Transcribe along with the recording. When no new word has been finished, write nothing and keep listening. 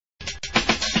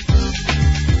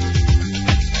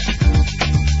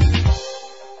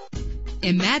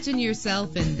Imagine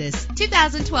yourself in this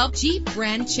 2012 Jeep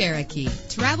Grand Cherokee.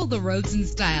 Travel the roads in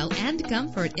style and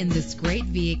comfort in this great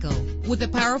vehicle. With a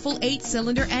powerful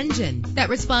 8-cylinder engine that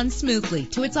responds smoothly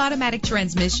to its automatic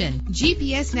transmission,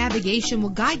 GPS navigation will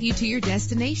guide you to your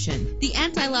destination. The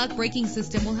anti-lock braking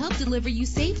system will help deliver you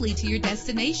safely to your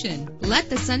destination. Let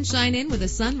the sunshine in with a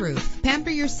sunroof. Pamper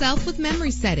yourself with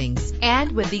memory settings.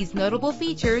 And with these notable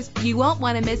features, you won't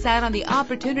want to miss out on the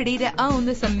opportunity to own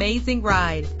this amazing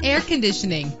ride. Air conditioning,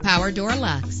 power door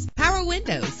locks, power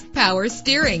windows, power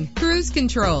steering, cruise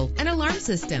control, an alarm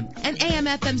system, an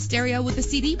AM/FM stereo with a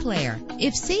CD player.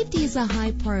 If safety is a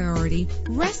high priority,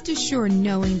 rest assured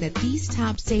knowing that these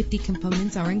top safety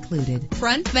components are included.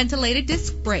 Front ventilated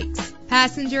disc brakes,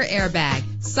 passenger airbag,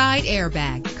 side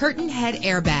airbag, curtain head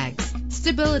airbags,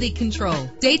 stability control,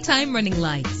 daytime running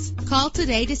lights. Call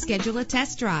today to schedule a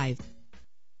test drive.